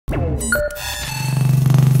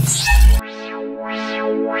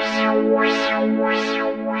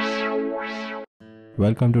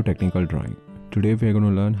Welcome to Technical Drawing. Today we are going to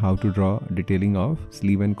learn how to draw detailing of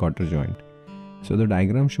sleeve and cotter joint. So the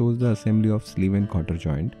diagram shows the assembly of sleeve and cotter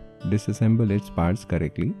joint. Disassemble its parts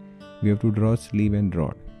correctly. We have to draw sleeve and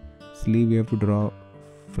rod. Sleeve we have to draw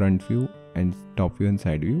front view and top view and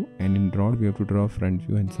side view, and in rod we have to draw front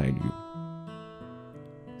view and side view.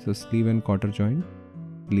 So sleeve and cotter joint,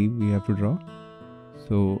 sleeve we have to draw.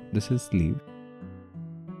 So this is sleeve.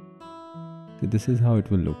 So this is how it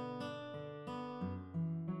will look.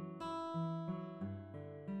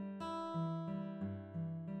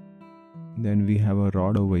 Then we have a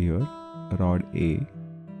rod over here, rod A.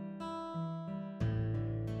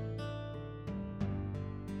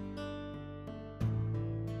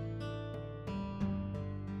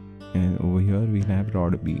 And over here we have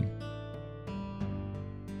rod B.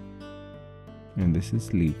 And this is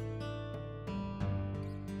sleeve.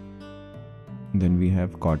 Then we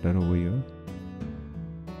have cotter over here.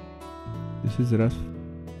 This is a rough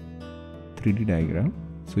 3D diagram,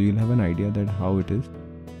 so you'll have an idea that how it is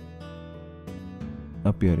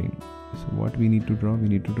appearing. So what we need to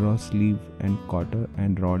draw sleeve and cotter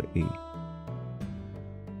and rod A.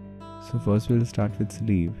 So first we'll start with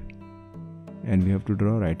sleeve, and we have to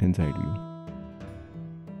draw right hand side view.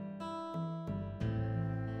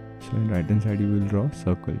 So in right hand side you will draw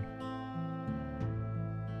circle.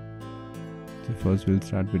 So first we'll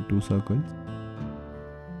start with 2 circles.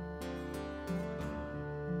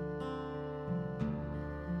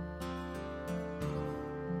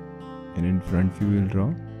 And in front view we'll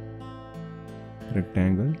draw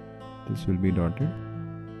rectangle. This will be dotted.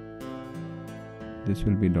 This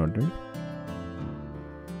will be dotted.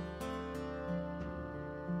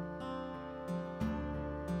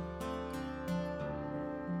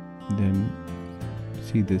 Then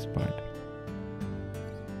see this part.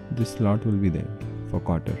 This slot will be there for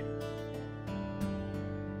cotter.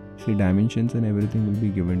 See, dimensions and everything will be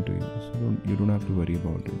given to you, so you don't have to worry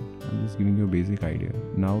about it. I'm just giving you a basic idea.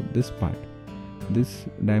 Now this part, this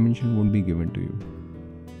dimension won't be given to you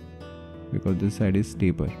because this side is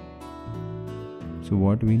taper. So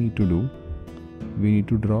what we need to do, we need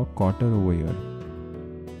to draw cotter over here,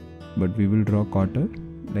 but we will draw cotter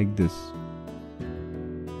like this,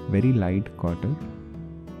 very light cotter,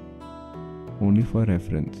 only for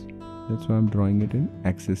reference. That's why I'm drawing it in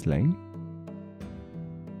axis line.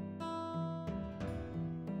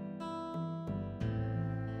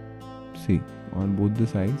 See, on both the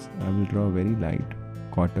sides I will draw very light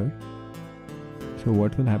cotter. So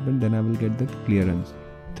what will happen, then I will get the clearance,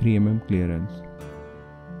 3 mm clearance.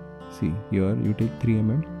 See, here you take 3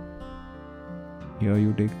 mm, here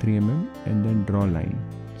you take 3 mm, and then draw line.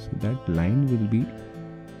 So that line will be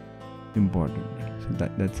important. So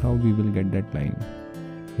that's how we will get that line.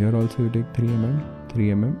 Here also you take 3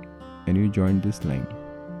 mm, and you join this line.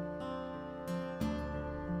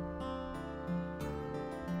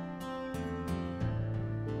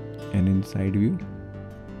 And in side view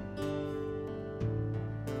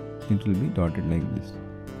it will be dotted like this.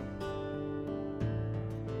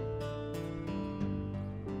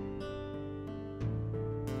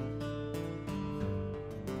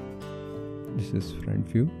 This is front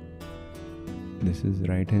view. This is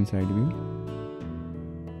right hand side view.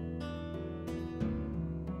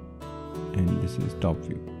 And this is top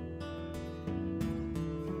view.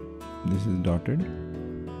 This is dotted.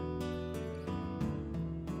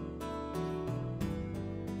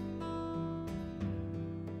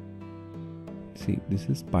 See, this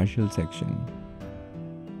is partial section.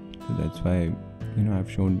 So that's why, I've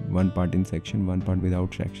shown one part in section, one part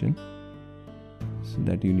without section. So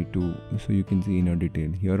that you need to, so you can see inner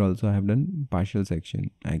detail. Here also I have done partial section.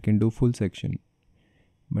 I can do full section,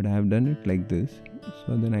 but I have done it like this,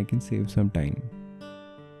 so then I can save some time.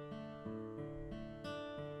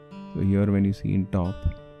 So here when you see in top,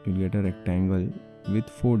 you'll get a rectangle with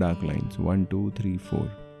 4 dark lines, 1, 2, 3,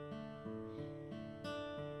 4.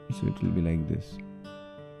 So it will be like this.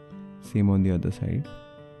 Same on the other side.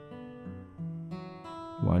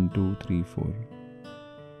 1, 2, 3, 4.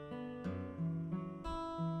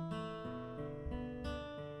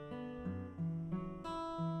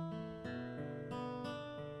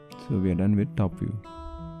 So we are done with top view.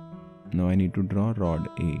 Now I need to draw rod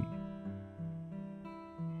A.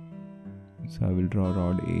 So I will draw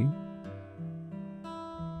rod A.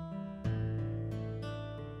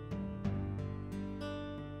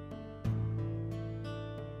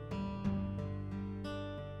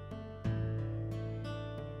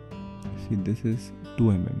 See, this is 2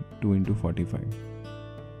 mm, 2 into 45.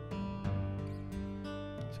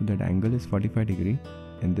 So that angle is 45 degree.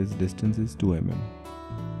 and this distance is 2 mm.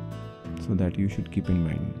 So that you should keep in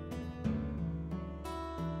mind.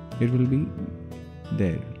 It will be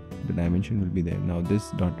there, the dimension will be there. Now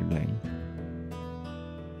this dotted line,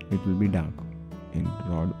 it will be dark. In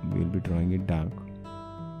rod we will be drawing it dark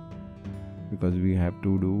because we have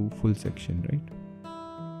to do full section, right?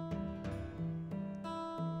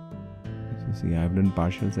 So see, I have done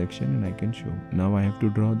partial section and I can show. Now I have to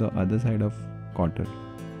draw the other side of cotter,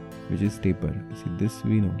 which is taper. See, this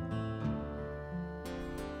we know.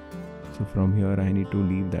 So from here I need to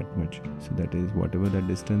leave that much. So that is whatever the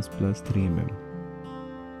distance plus 3 mm.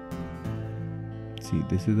 See,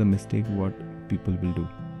 this is a mistake what people will do.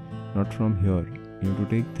 Not from here. You have to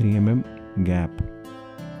take 3 mm gap.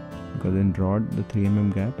 Because in rod the 3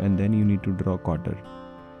 mm gap, and then you need to draw cotter.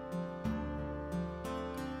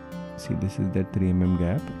 See, this is that 3 mm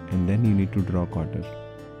gap, and then you need to draw cotter.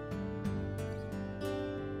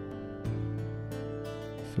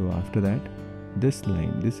 So after that, this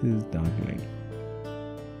line, this is dark line.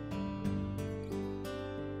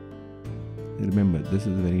 Remember, this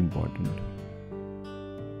is very important.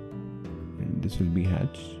 And this will be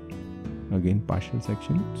hatched. Again, partial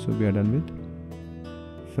section. So we are done with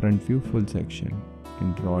front view full section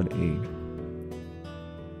in rod A.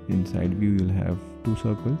 In side view you'll have 2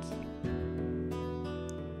 circles.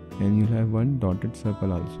 And you'll have 1 dotted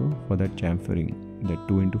circle also for that chamfering, that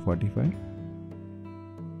 2 into 45.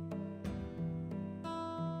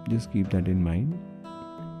 Just keep that in mind.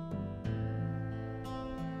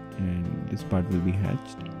 And this part will be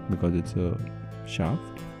hatched because it's a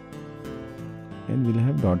shaft. And we'll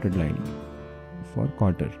have dotted line for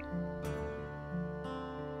cotter.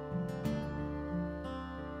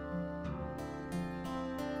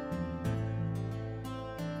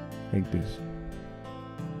 Like this.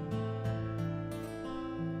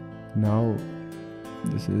 Now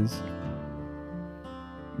this is,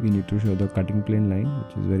 we need to show the cutting plane line,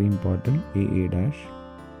 which is very important, AA dash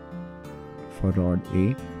for rod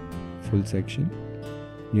A, full section.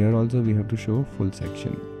 Here also we have to show full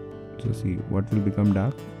section. So see, what will become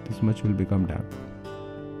dark? This much will become dark.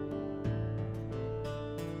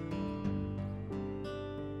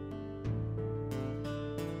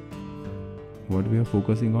 What we are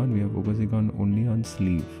focusing on? We are focusing on only on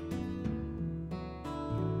sleeve.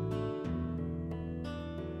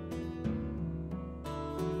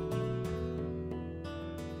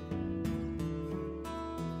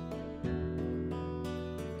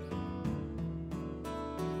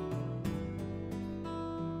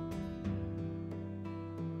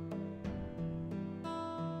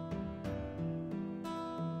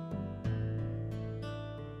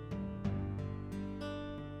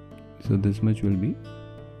 So this much will be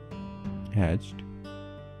hatched.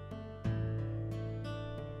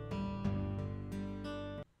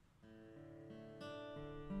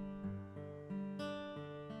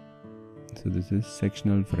 So this is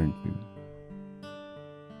sectional front view.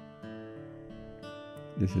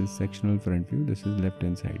 This is sectional front view. This is left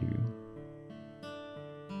hand side view.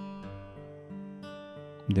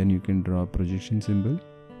 Then you can draw a projection symbol.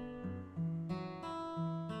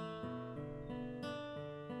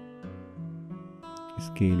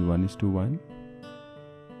 Scale 1:1,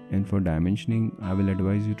 and for dimensioning I will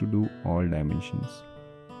advise you to do all dimensions.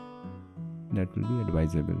 That will be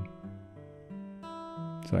advisable.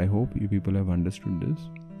 So I hope you people have understood this.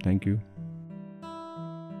 Thank you.